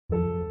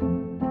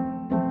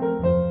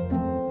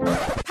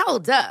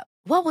Hold up.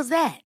 What was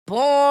that?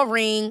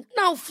 Boring.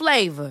 No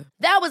flavor.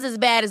 That was as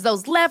bad as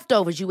those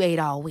leftovers you ate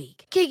all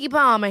week. Keke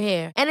Palmer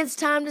here, and it's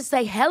time to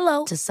say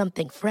hello to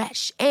something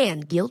fresh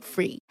and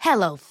guilt-free.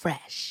 Hello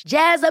Fresh.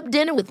 Jazz up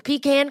dinner with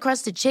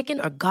pecan-crusted chicken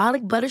or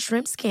garlic butter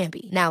shrimp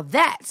scampi. Now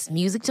that's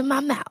music to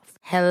my mouth.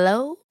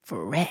 Hello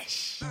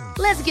Fresh.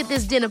 Let's get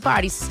this dinner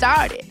party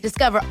started.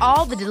 Discover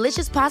all the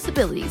delicious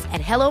possibilities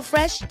at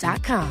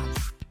hellofresh.com.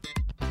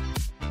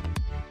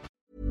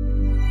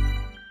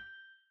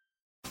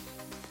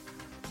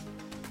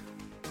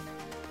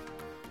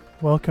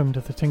 Welcome to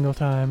the Tingle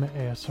Time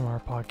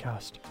ASMR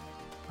podcast.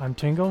 I'm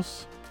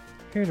Tingles,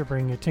 here to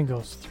bring you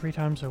tingles 3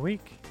 times a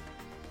week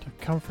to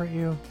comfort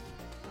you,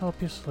 help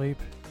you sleep,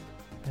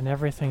 and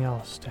everything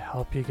else to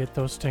help you get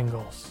those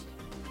tingles.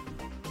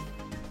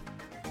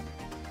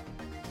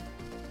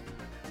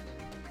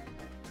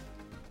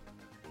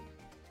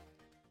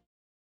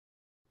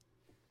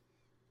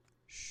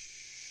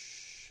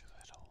 Shh,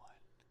 little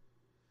one.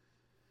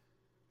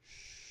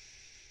 Shh.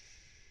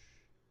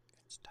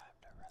 It's time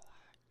to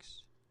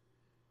relax.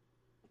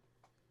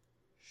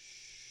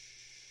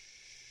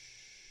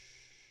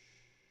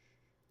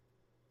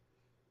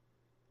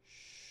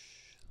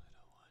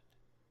 Little one.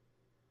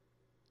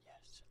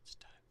 Yes, it's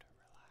time to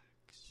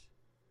relax.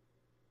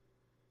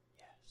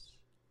 Yes,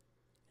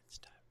 it's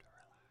time to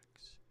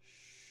relax.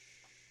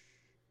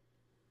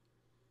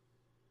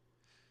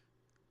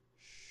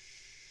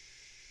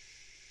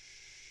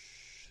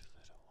 Shh,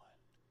 little one.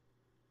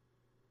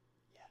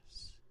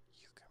 Yes,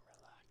 you can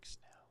relax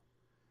now.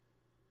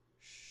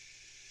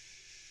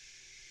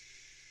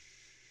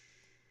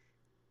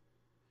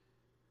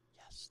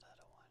 Yes,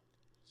 little one,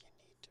 you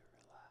need to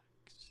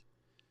relax.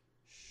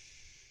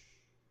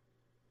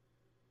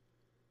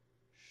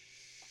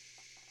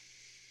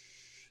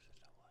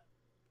 Little one.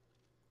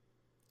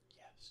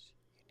 Yes,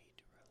 you need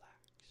to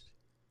relax.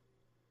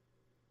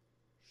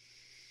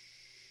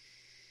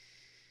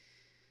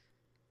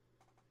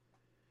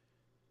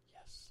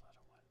 Yes,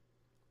 little one.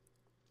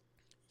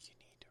 You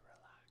need to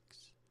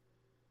relax.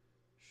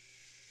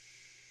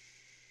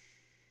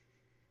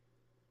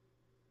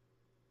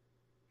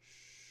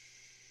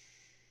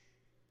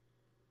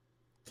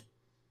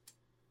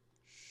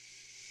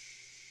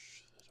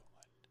 Little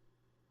one.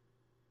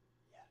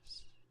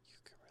 Yes,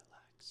 you can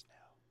relax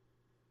now.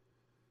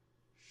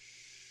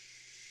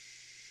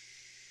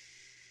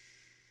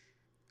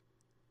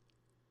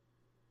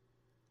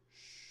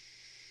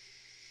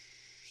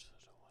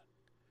 Little one.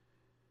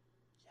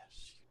 Yes,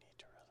 you need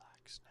to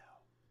relax now.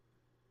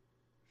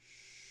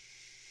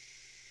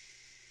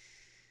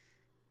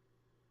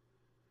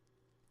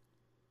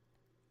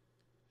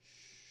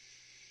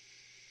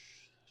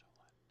 Little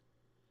one.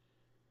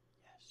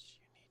 Yes,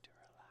 you need to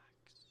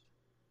relax.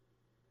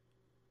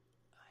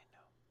 I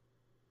know.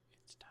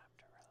 It's time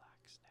to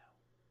relax now.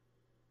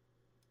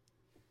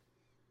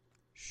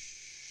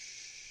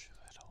 Shh,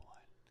 little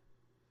one.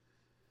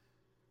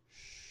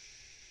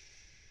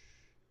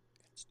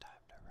 It's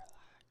time to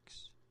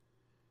relax.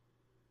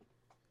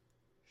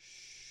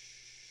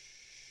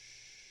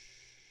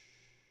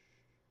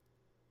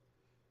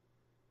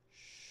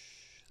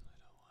 Shh,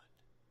 little one.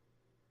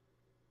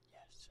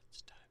 Yes,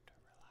 it's time to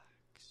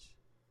relax.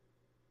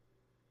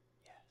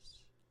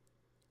 Yes,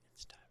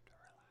 it's time to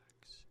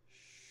relax.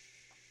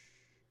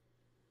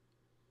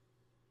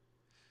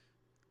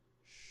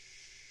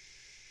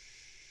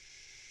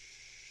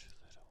 Shh,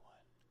 little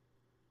one.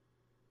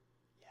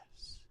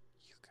 Yes,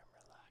 you can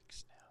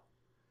relax now.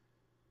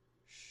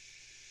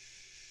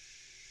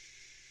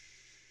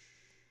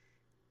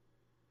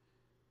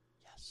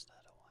 Yes,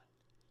 little one,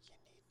 you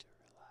need to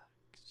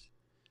relax.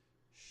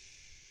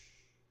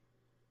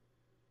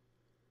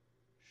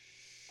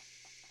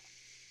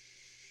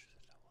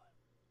 Little one.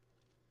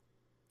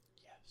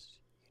 Yes,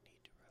 you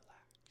need to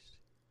relax.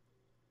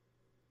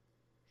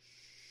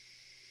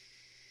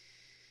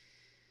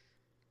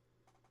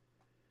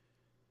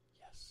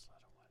 Yes,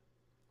 little one.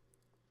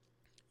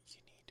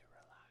 You need to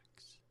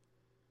relax.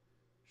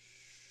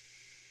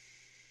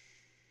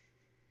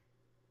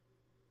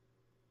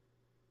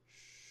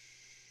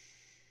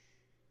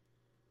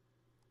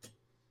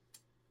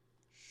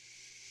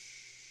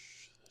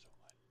 Little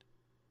one.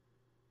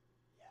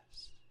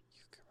 Yes,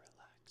 you can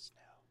relax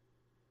now.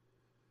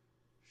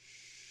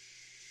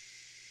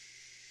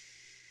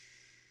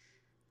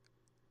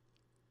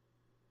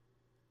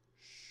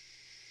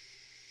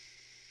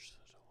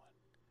 Little one.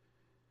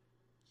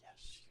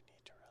 Yes, you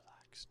need to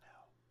relax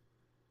now.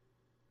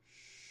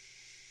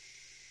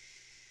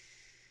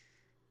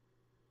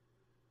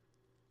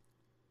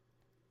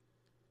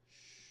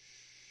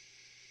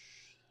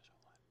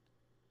 Little one.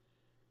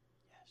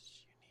 Yes,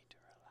 you need to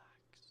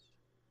relax.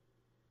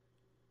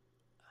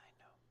 I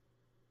know.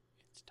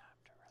 It's time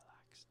to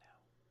relax now.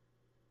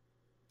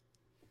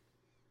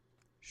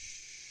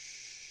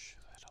 Shh,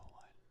 little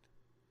one.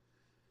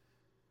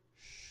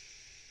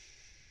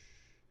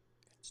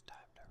 It's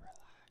time to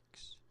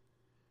relax.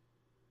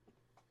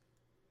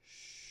 Shh.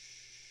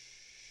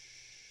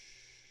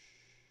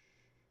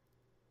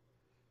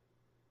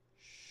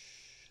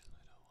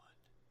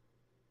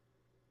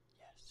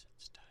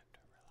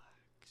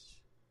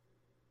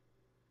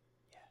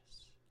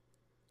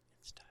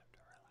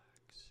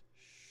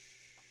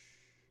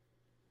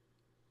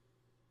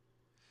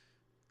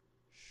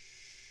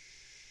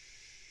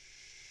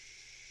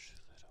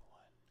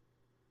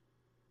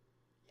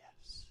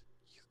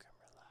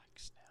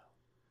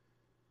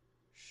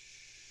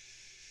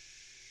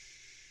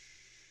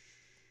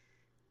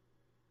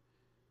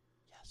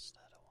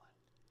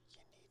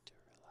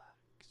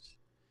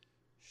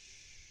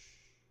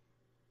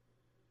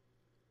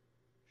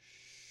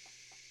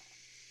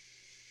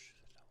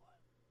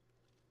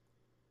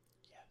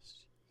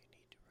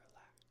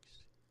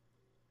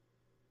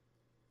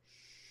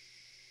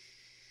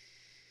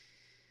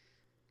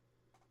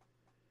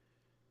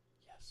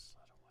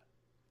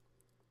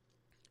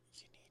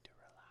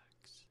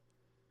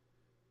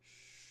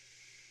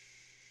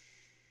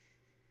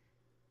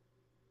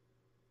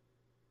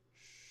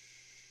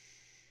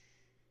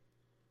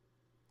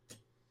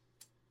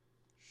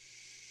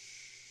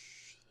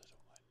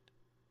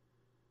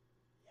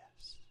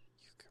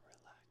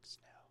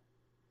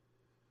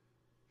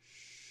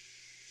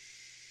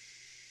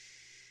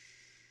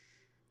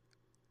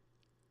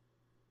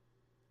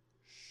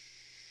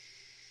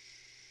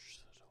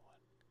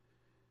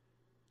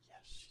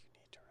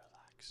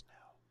 relax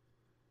now.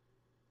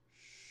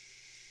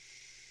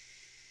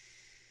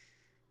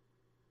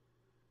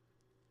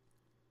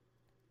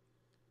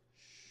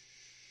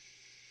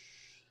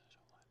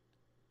 Little one.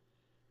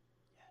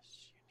 Yes,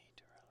 you need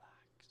to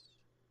relax.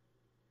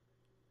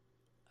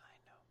 I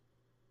know.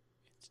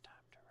 It's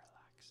time to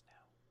relax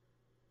now.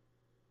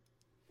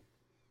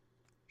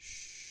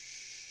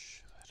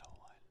 Shh, little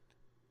one.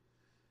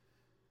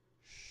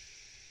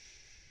 Shh.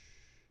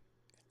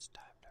 It's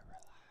time to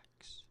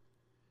relax.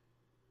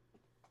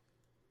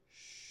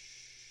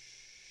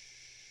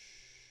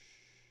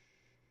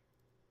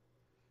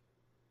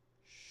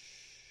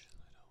 Shh,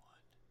 little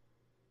one.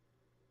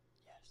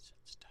 Yes,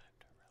 it's time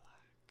to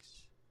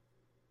relax.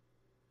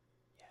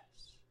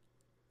 Yes,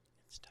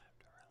 it's time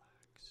to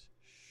relax.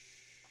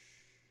 Shh.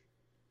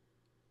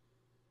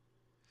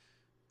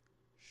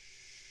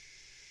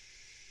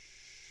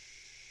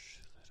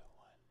 Shh, little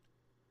one.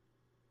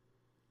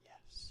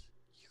 Yes,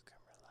 you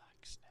can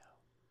relax now.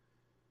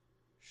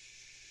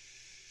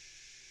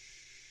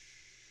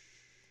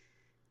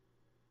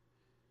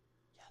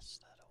 Yes,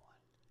 little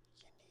one,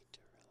 you need to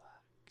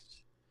relax.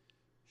 Shh.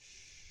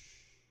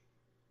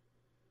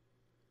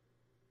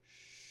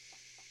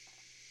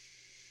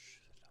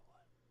 Shh, little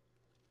one.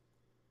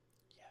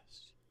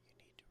 Yes,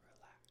 you need to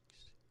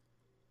relax.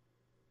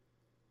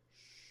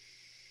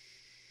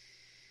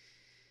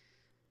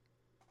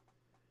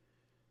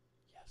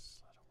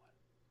 Yes, little one,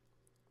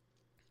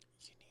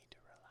 you need to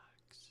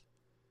relax.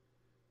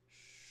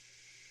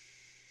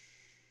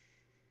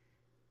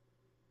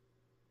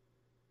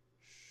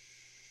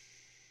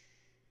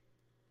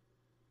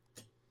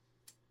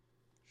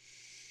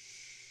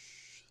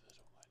 Shh,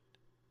 little one.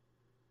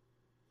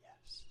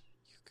 Yes,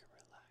 you can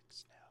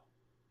relax now.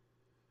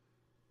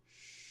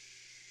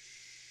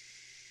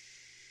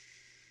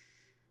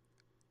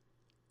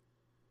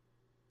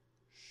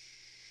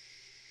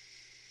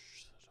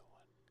 Shh, little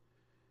one.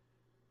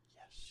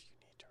 Yes, you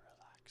need to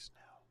relax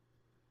now.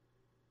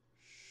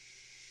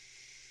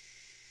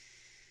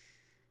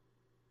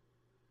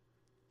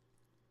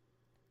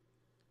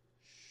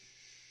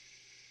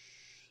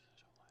 Shh,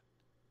 little one.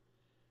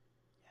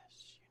 Yes,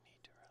 you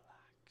need to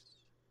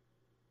relax.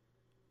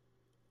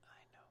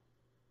 I know.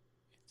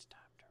 It's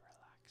time to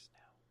relax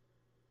now.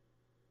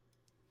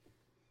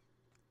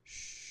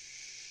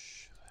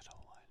 Shh,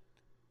 little one.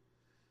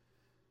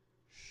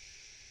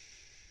 Shh.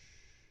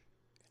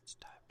 It's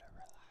time to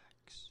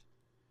relax.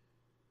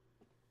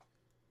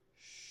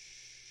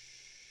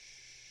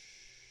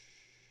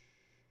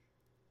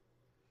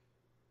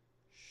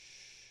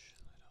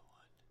 Shh, little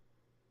one.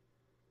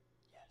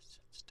 Yes,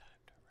 it's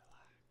time to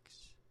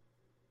relax.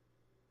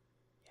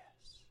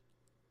 Yes,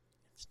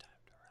 it's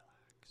time to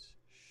relax.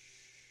 Shh.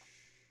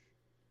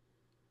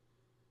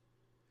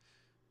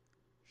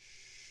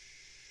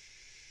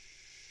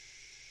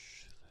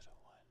 Shh, little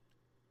one.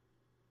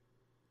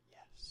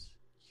 Yes,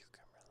 you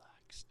can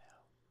relax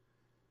now.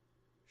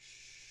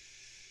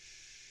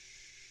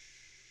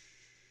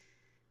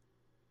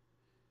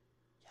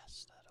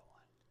 Yes, little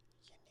one,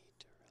 you need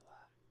to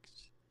relax.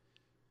 Shh.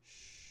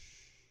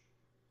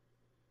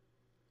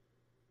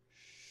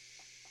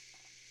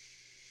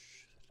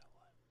 Shh, little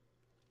one.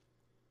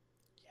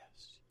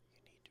 Yes,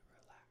 you need to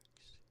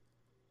relax.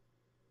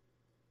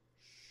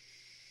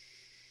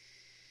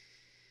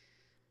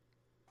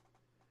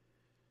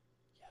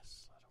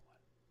 Yes, little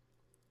one,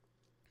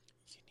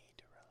 you need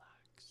to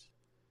relax.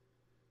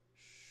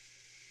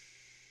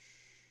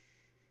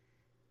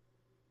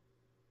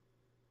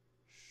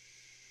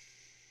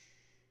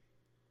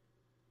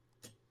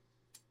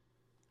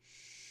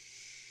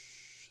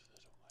 Shh,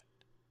 little one.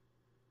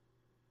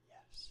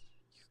 Yes,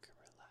 you can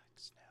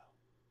relax now.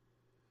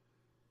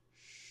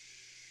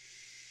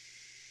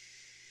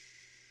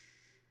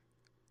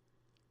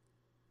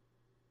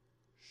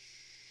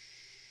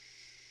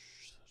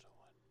 Shh, little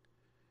one.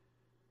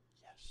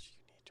 Yes, you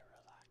need to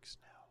relax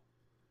now.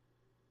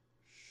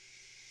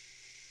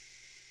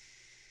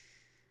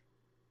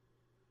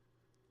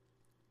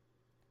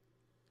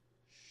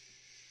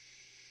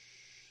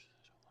 Shh,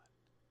 little one.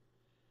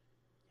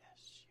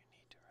 Yes, you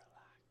need to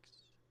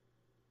relax.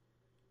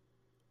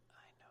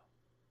 I know.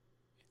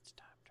 It's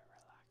time to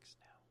relax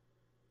now.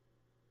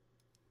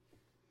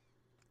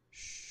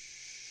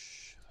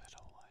 Shh,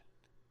 little one.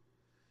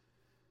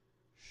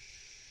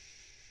 Shh.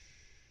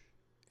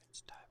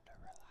 It's time to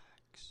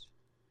relax.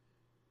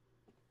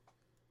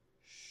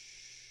 Shh.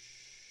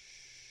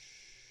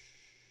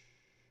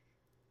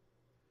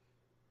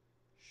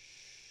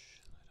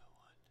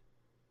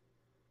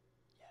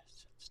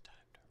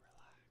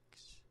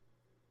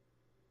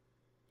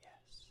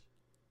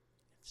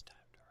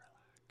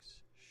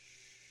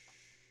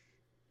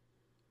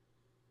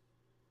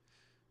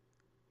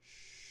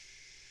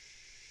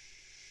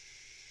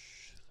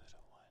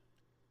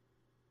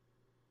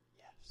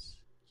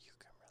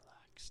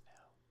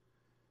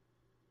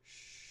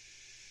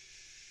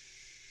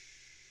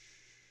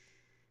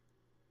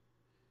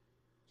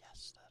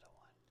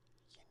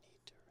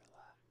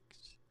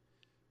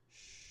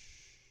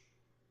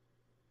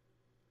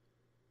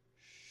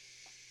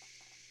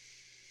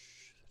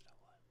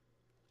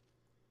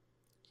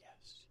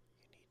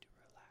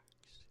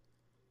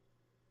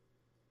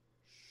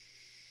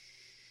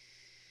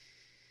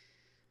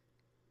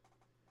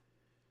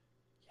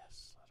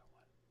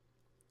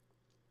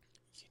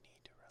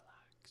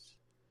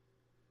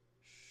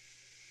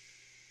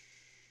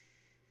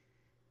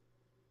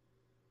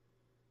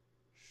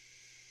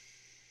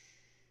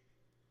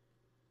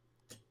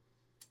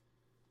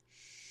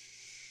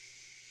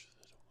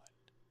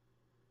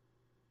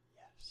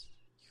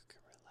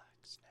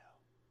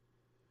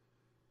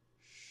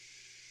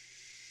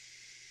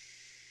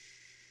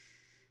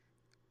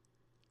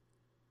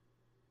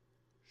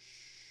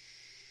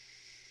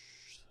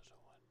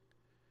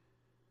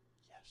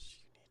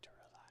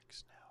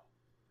 relax now.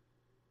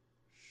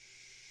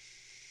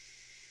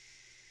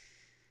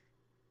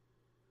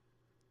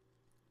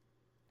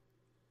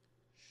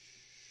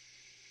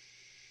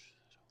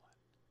 Little one.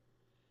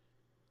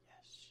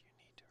 Yes, you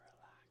need to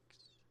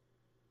relax.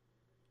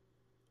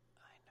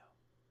 I know.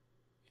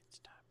 It's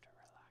time to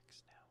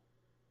relax now.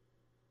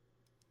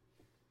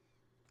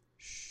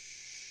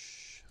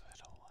 Shh,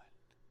 little one.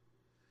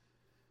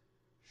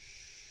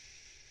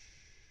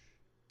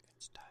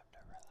 It's time to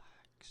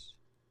relax.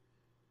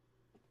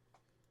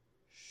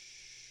 Shh,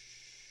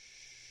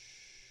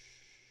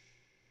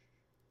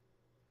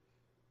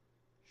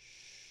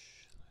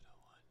 little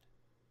one.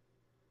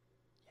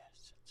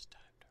 Yes, it's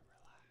time to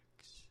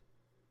relax.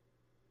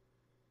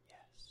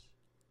 Yes,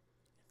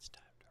 it's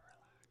time to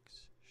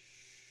relax.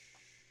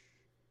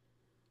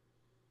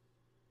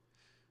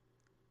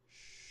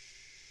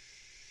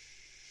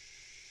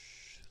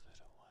 Shh,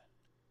 little one.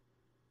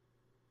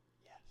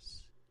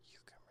 Yes, you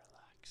can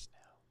relax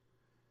now.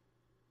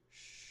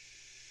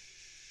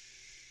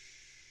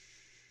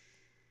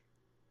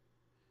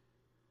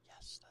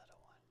 Yes, little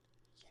one,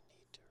 you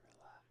need to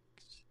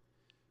relax.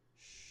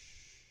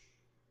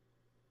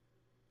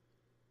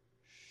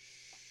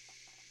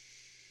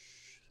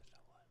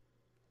 Little one.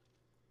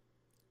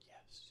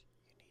 Yes,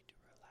 you need to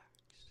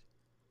relax.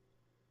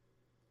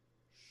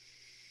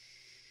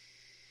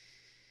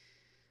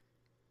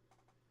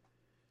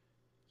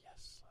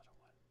 Yes, little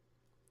one,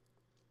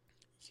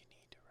 you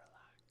need to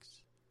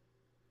relax.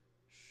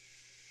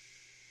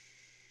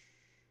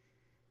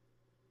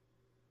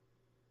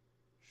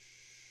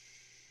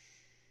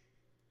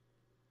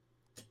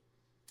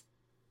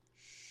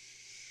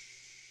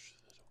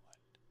 Little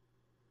one.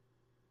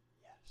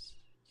 Yes,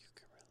 you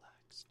can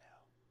relax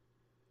now.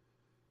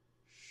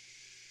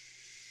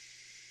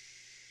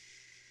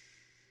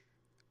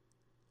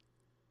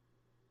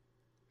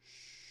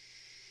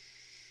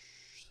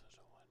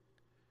 Little one.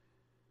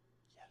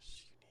 Yes,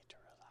 you need to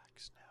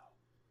relax now.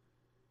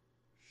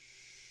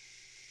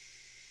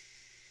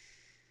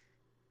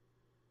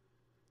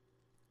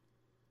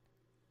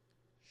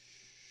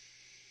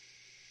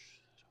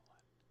 Little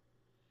one.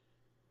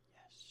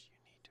 Yes, you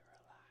need to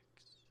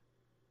relax.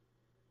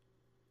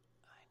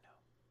 I know.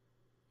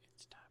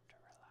 It's time to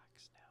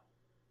relax now.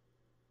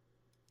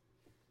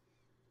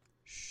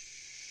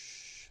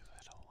 Shh,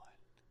 little one.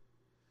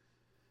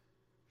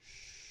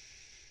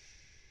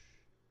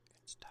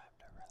 It's time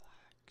to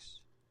relax.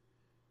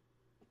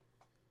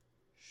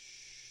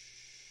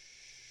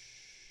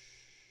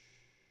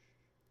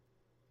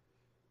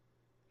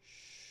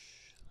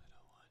 Shh,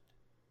 little one.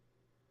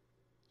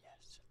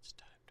 Yes, it's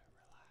time to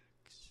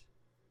relax.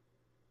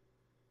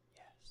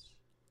 Yes,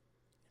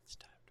 it's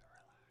time to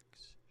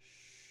relax.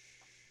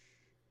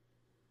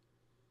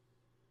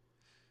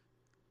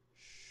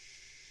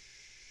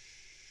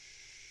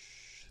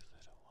 Shh,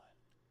 little one.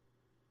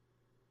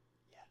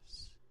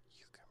 Yes,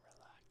 you can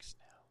relax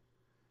now.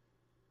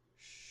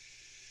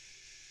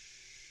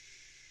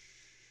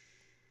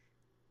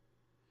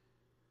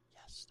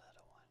 Yes,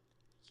 little one,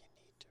 you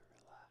need to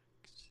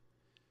relax.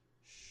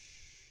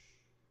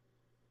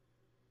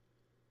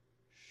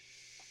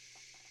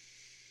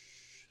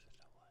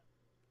 Little one.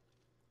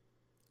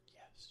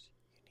 Yes,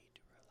 you need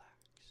to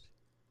relax.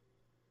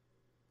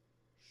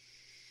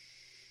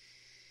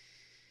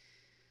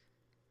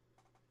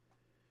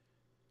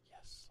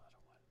 Yes,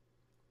 little one,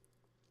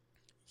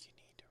 you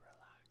need to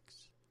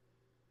relax.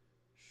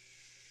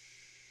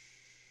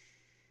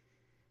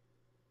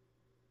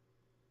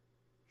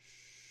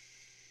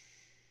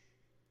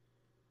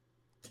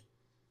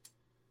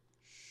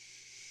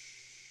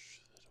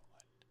 Little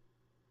one.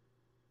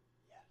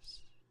 Yes,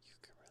 you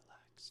can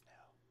relax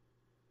now.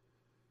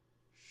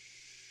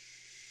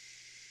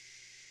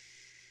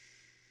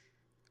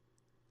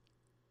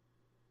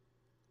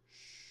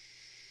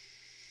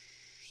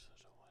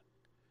 Little one.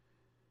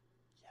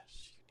 Yes,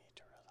 you need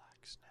to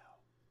relax now.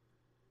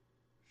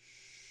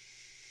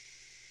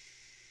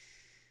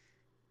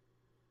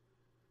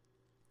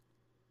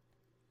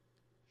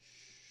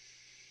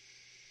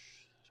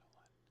 Little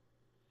one.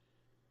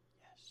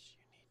 Yes,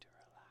 you need to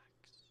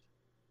relax.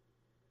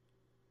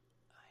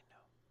 I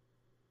know.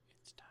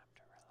 It's time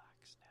to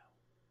relax now.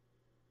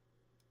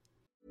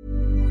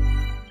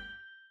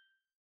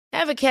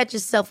 Ever catch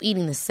yourself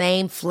eating the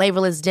same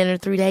flavorless dinner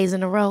 3 days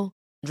in a row?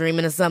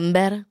 Dreaming of something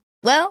better?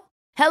 Well,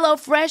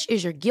 HelloFresh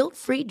is your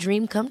guilt-free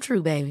dream come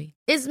true, baby.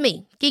 It's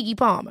me, Keke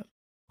Palmer.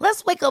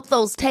 Let's wake up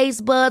those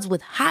taste buds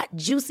with hot,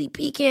 juicy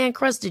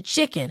pecan-crusted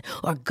chicken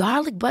or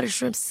garlic butter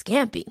shrimp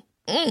scampi.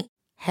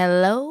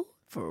 Hello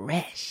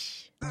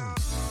Fresh.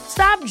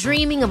 Stop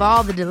dreaming of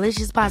all the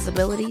delicious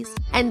possibilities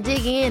and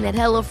dig in at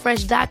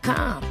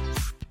HelloFresh.com.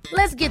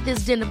 Let's get this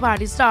dinner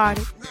party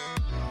started.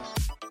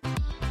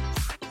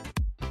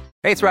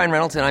 Hey, it's Ryan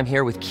Reynolds, and I'm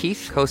here with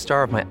Keith,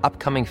 co-star of my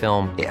upcoming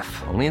film, If,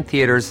 only in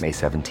theaters May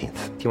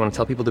 17th. Do you want to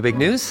tell people the big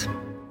news?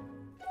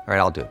 All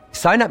right, I'll do it.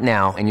 Sign up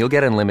now and you'll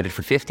get unlimited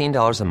for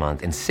 $15 a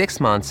month and 6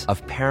 months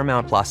of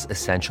Paramount Plus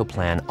Essential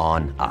Plan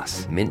on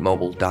us.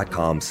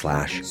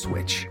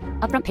 MintMobile.com/switch.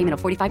 Upfront payment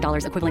of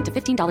 $45 equivalent to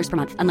 $15 per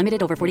month.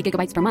 Unlimited over 40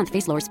 gigabytes per month.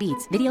 Face lower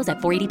speeds. Videos at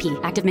 480p.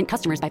 Active Mint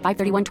customers by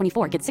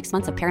 531.24 get 6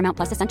 months of Paramount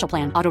Plus Essential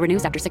Plan. Auto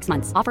renews after 6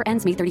 months. Offer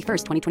ends May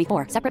 31st,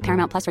 2024. Separate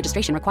Paramount Plus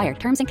registration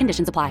required. Terms and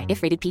conditions apply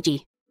if rated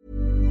PG.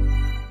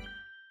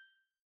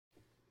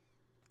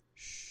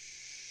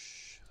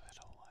 Shh,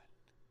 little one.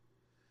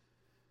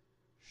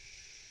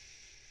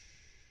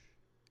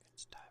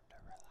 It's time to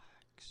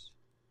relax.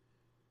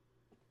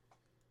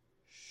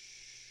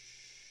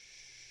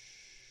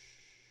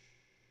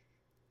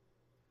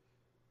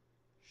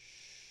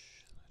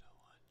 Shh, little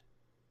one.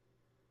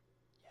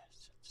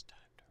 Yes, it's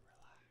time to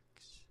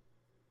relax.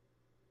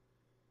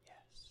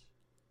 Yes,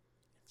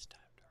 it's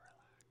time to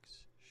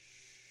relax.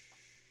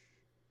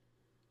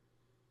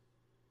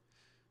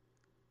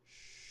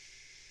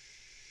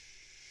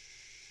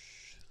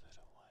 Shh,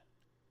 little one.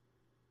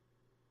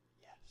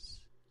 Yes,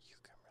 you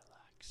can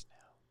relax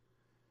now.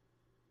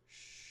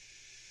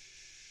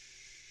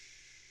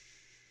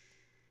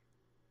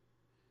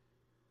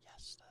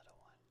 Yes, little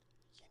one,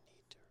 you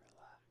need to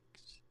relax.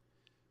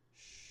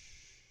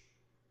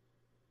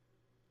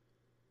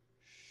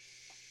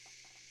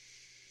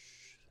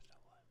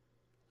 Little one.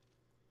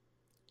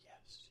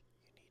 Yes, you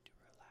need to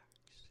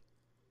relax.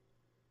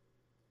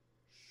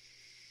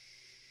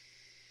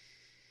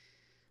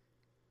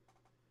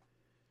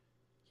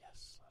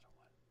 Yes, little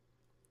one.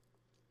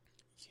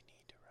 You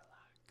need to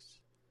relax.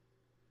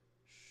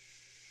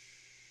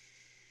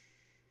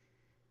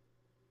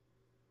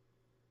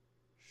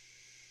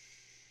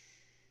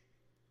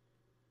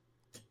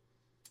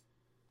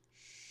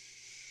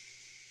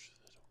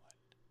 Little one.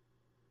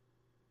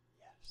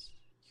 Yes, you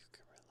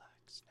can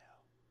relax now.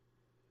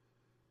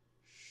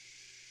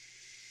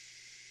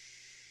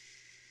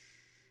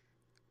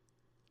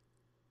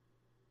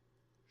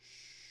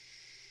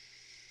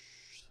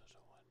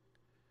 Little one.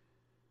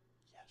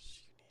 Yes,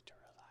 you need to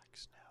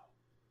relax now.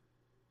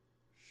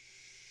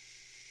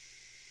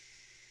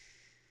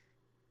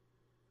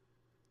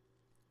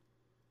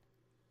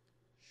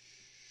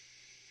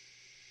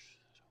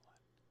 Little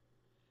one.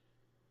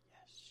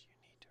 Yes, you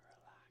need to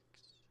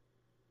relax.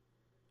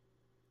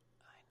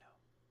 I know.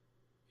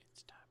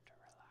 It's time to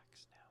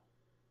relax now.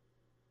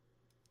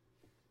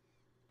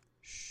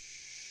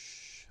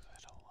 Shh,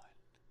 little one.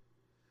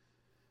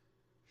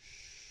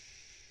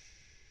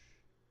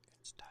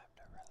 It's time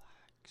to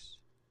relax.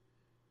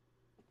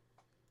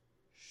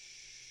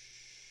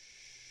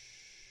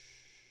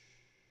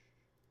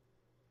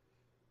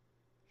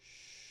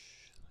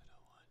 Shh,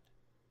 little one.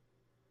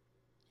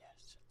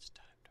 Yes, it's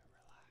time to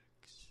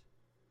relax.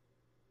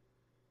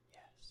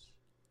 Yes,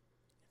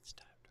 it's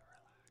time to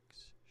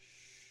relax.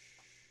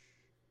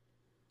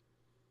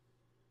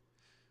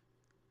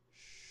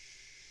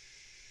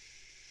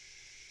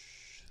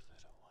 Shh,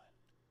 little one.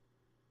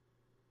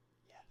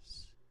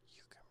 Yes,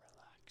 you can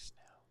relax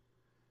now.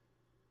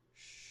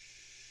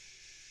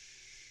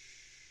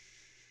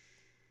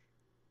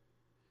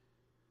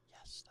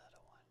 Yes,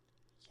 little one,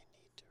 you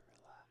need to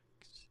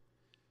relax.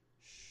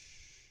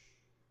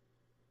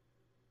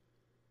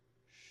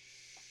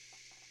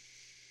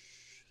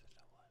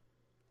 Little one.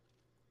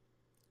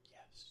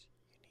 Yes,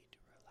 you need to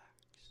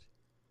relax.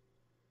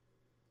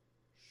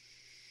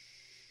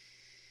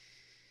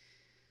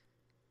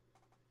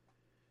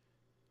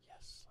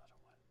 Yes, little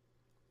one.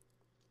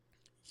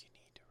 You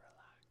need to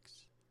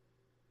relax.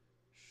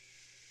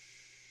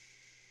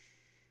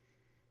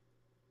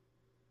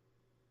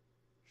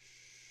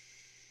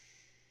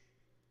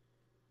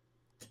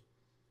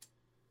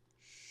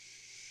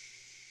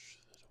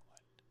 Little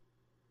one.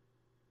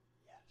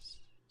 Yes,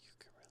 you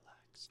can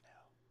relax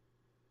now.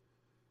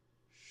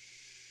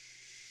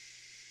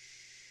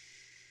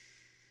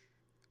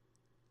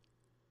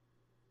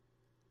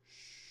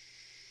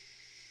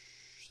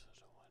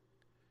 Little one.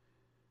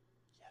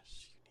 Yes,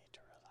 you need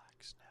to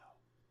relax now.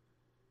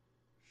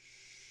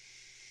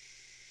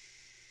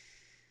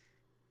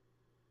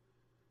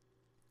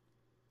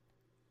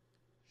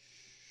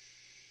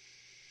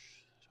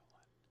 Little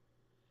one.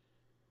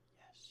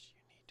 Yes,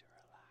 you need to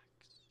relax.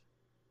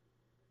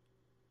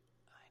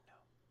 I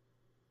know.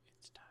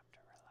 It's time to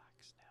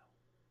relax now.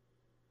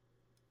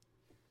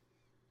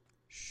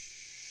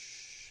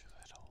 Shh,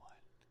 little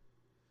one.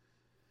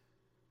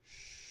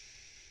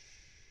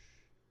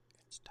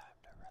 It's time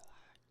to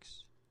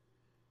relax.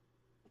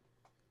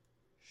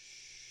 Shh.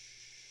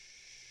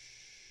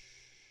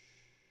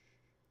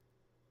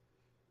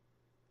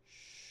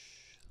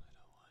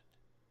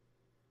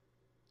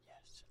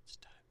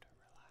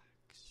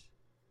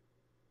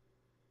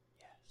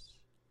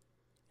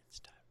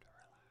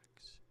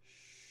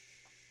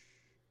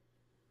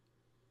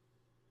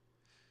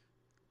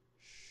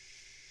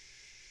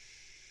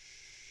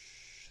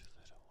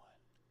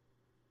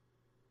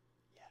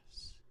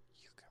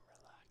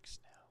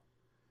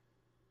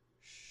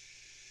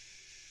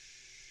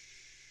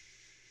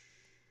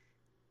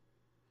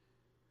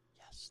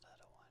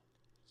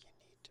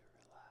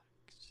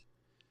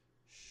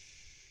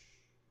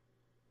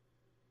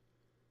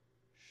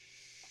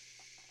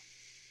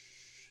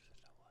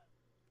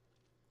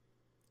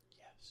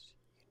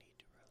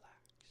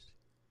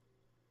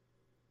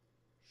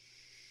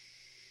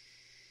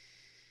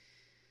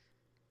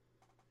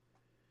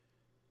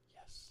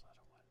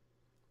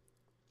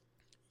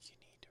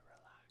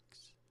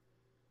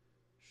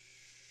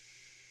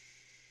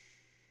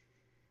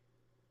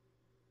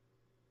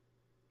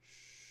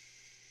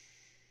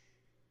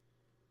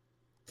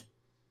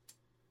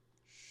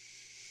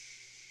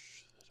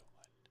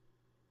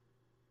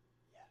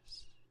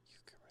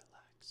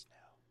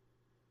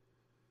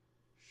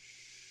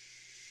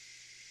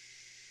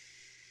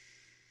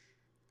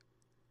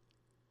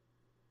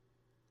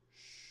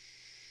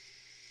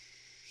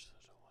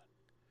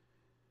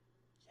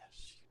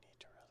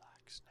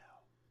 relax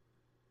now.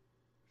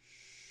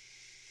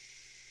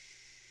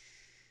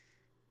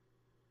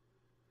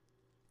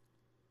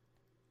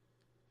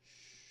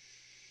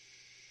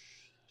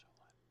 Little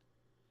one.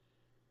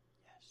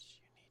 Yes,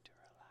 you need to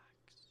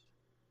relax.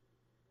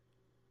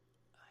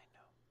 I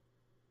know.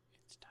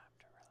 It's time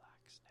to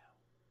relax now.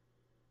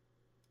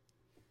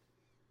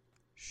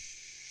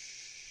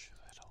 Shh,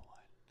 little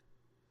one.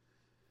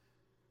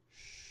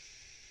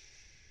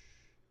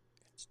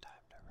 It's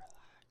time to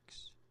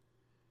relax.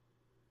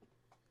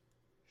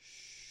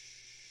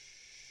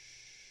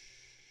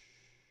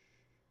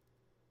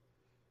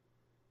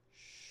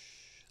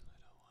 Shh,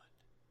 little one.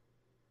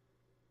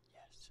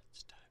 Yes,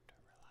 it's time to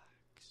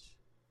relax.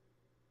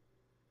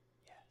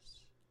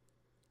 Yes,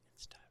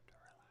 it's time to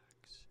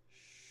relax.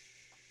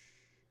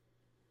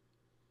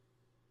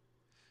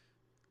 Shh.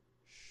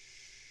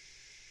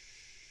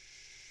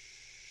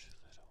 Shh,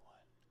 little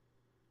one.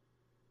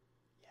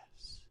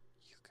 Yes,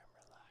 you can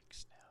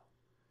relax now.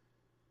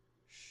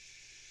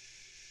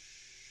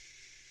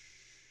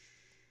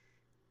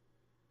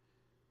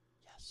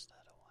 Yes,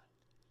 little one,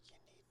 you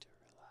need to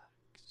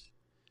relax.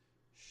 Shh.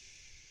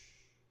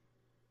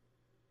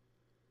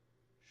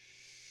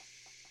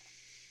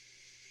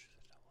 Shh,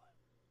 little one.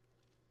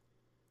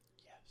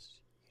 Yes,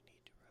 you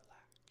need to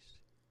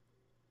relax.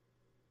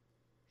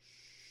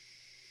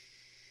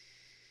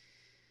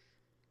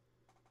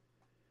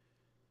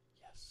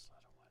 Yes,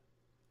 little one,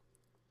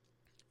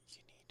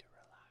 you need to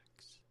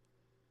relax.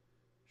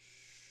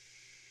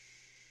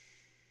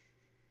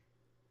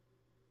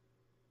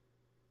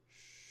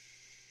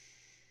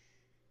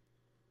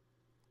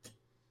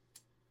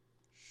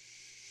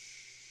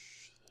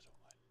 Shh, little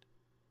one.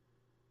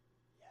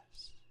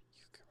 Yes,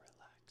 you can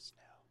relax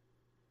now.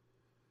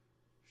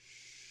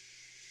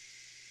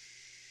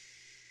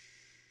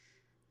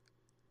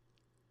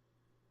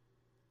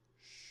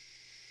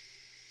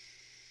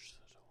 Shh,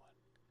 little one.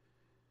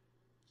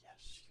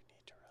 Yes, you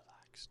need to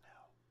relax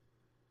now.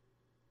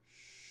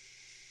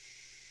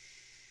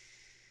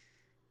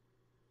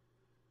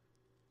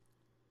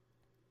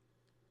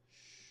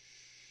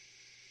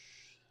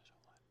 Shh,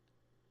 little one.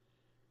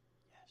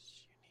 Yes,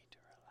 you need to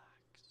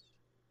relax.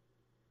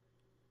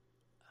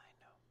 I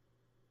know.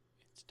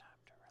 It's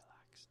time to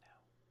relax now.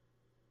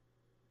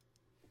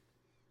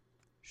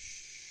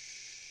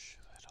 Shh,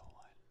 little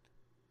one.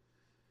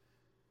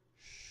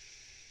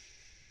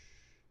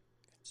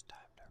 It's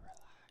time to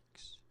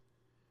relax.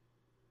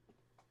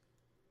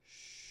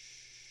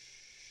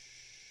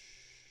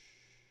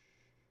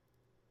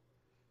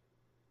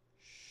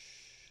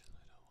 Shh,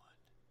 little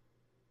one.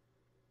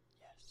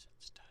 Yes,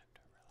 it's time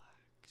to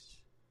relax.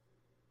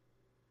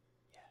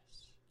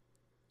 Yes,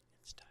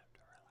 it's time to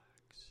relax.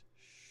 Shh.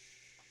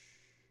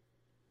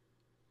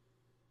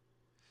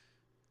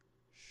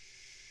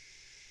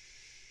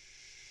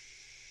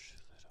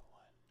 Shh, little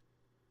one.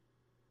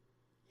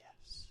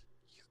 Yes,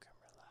 you can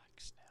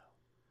relax now.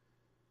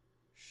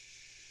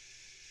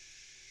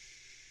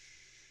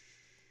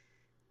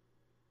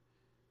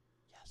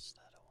 Yes,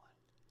 little one,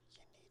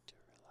 you need to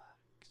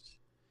relax.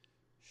 Shh.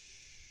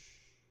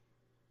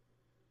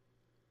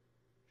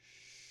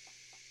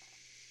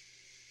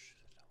 Shh,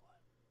 little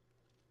one.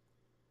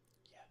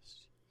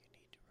 Yes, you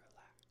need to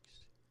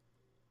relax.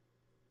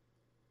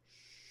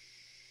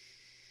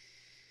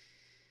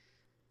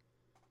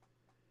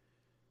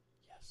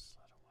 Yes,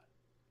 little one,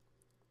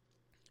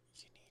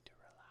 you need to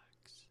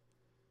relax.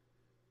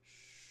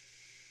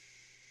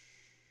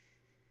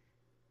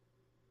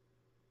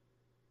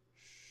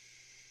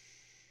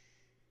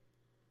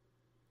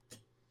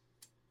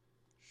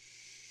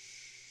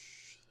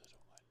 Shh,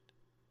 little one.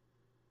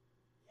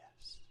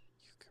 Yes,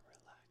 you can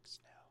relax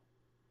now.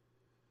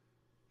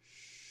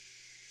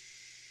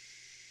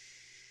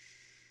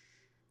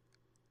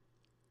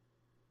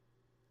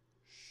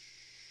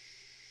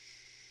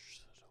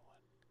 Shh, little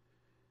one.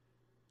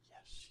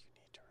 Yes, you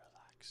need to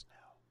relax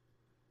now.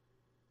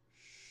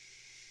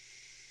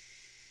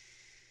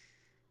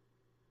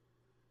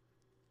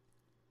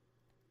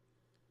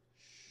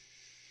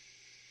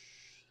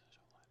 Shh,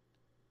 little one.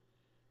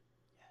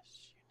 Yes,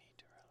 you need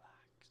to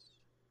relax.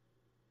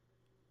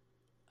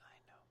 I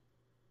know.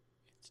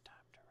 It's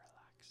time to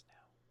relax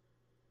now.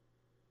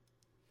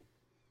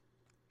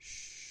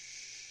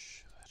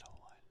 Shh, little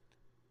one.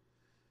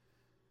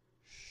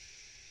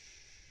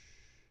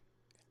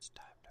 It's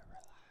time to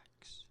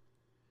relax.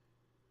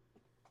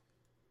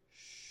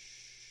 Shh.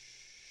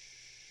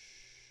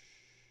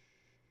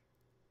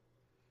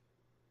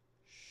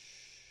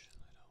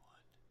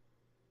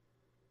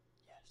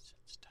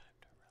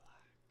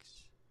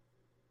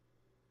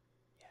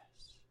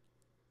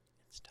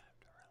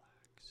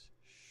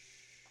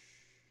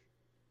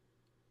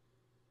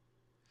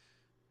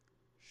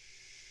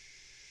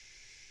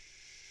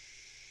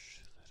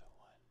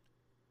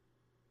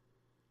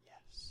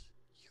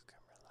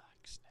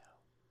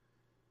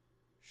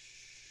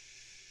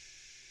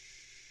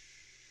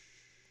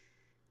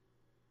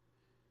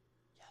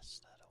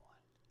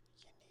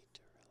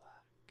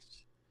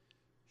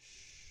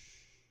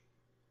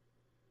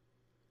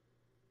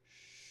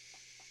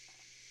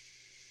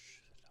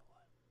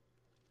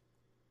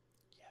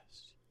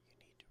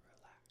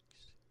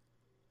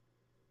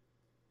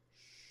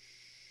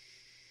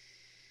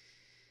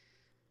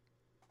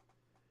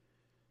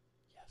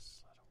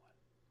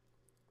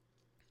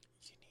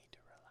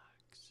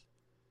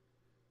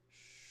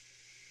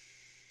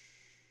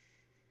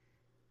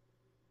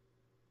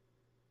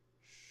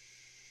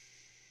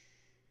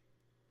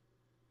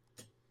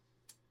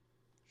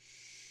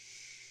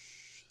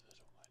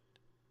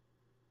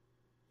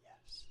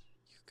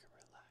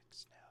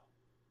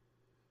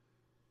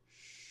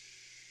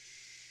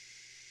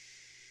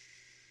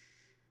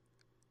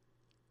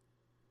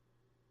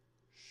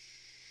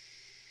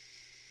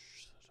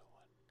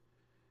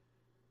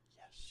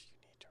 Yes, you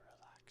need to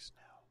relax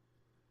now.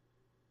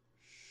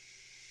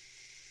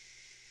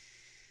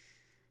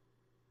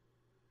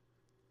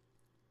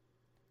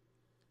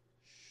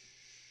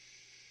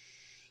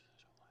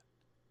 Little one.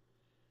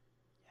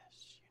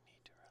 Yes, you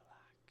need to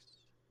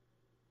relax.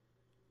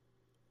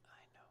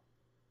 I know.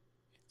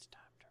 It's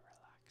time to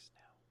relax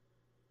now.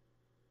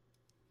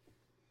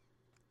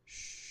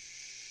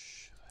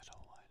 Shh,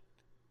 little one.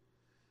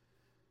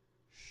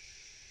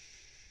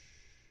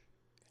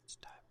 It's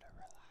time to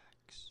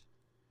relax.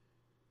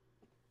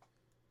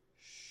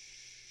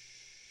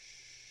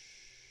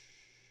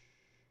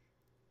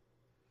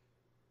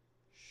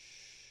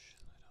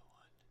 Shh, little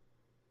one.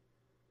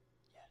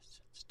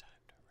 Yes, it's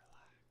time to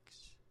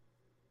relax.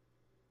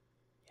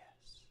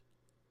 Yes,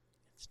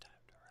 it's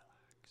time to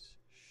relax.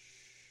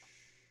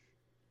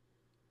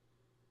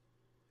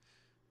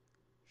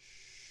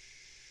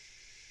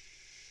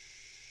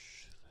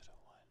 Shh,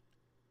 little one.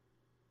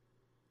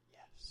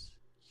 Yes,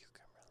 you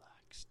can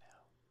relax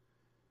now.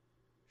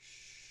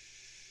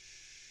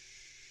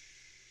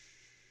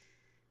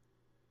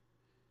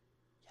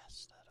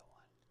 Yes, little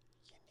one,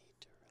 you need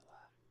to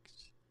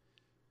relax.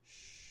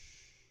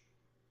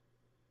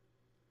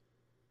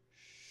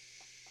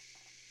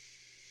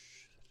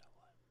 Little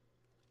one.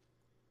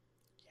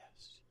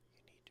 Yes, you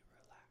need to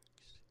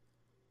relax.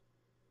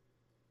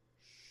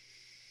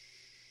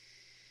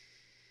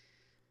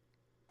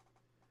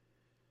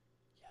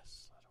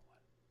 Yes, little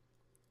one,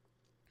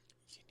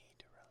 you need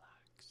to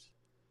relax.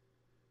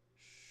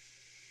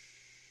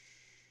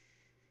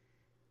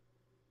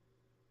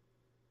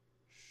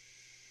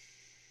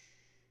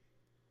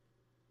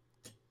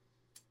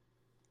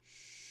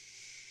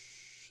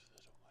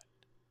 Little one.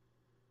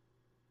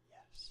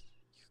 Yes,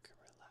 you can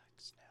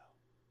relax now.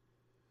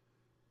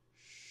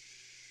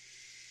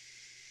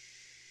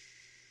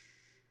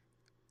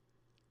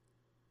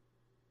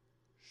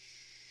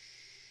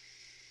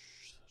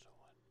 Little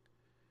one.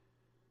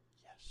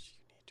 Yes,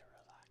 you need to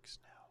relax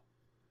now.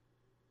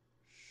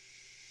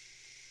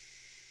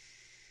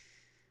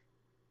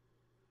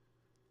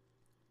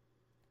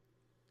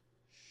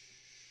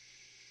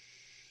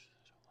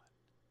 Little one.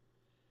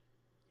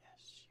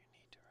 Yes, you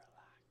need to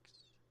relax.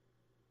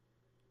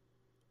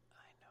 I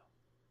know.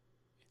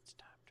 It's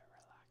time to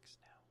relax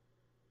now.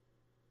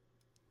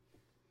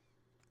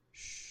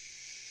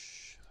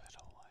 Shh,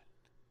 little one.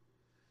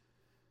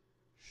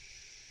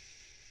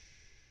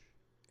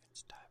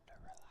 It's time to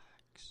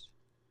relax.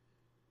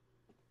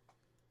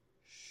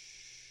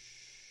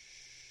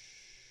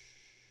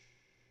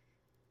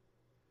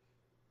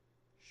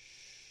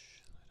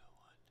 Shh, little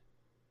one.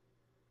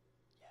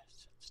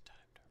 Yes, it's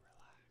time to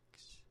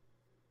relax.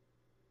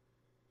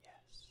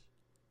 Yes,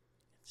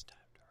 it's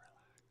time to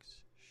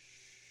relax.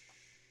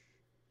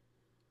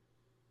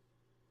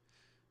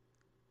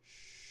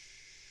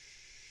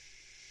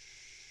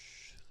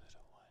 Shh,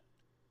 little one.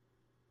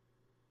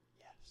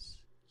 Yes,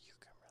 you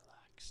can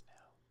relax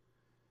now.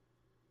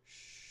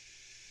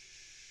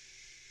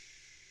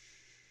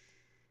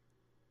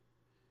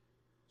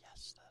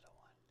 Yes, little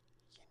one,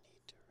 you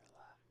need to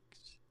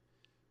relax.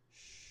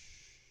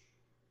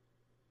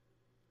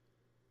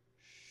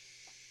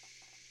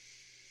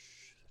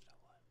 Little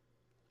one.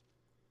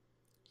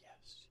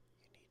 Yes,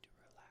 you need to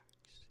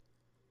relax.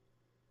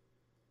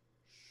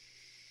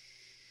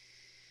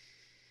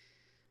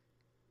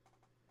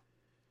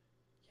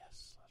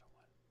 Yes, little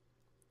one,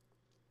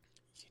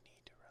 you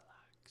need to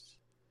relax.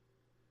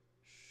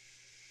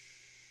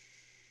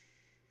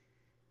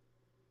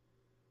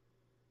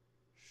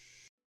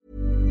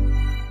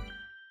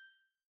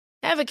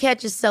 Ever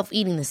catch yourself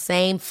eating the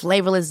same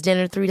flavorless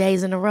dinner 3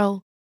 days in a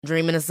row?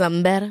 Dreaming of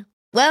something better?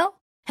 Well,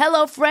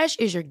 HelloFresh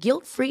is your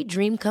guilt-free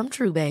dream come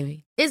true,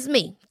 baby. It's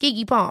me,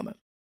 Keke Palmer.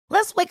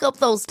 Let's wake up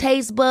those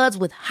taste buds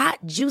with hot,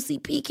 juicy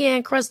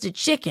pecan-crusted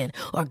chicken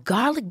or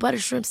garlic butter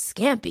shrimp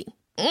scampi.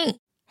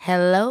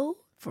 Hello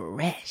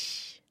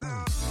Fresh.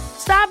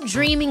 Stop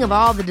dreaming of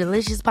all the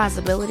delicious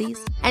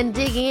possibilities and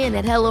dig in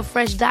at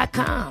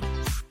HelloFresh.com.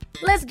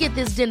 Let's get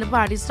this dinner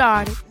party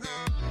started.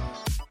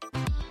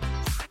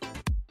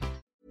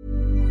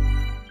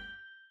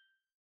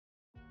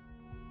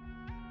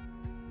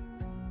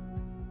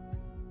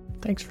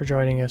 Thanks for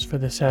joining us for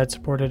this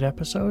ad-supported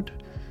episode.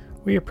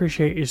 We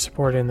appreciate you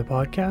supporting the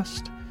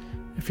podcast.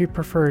 If you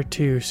prefer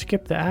to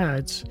skip the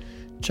ads,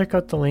 check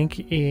out the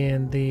link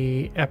in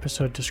the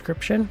episode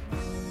description.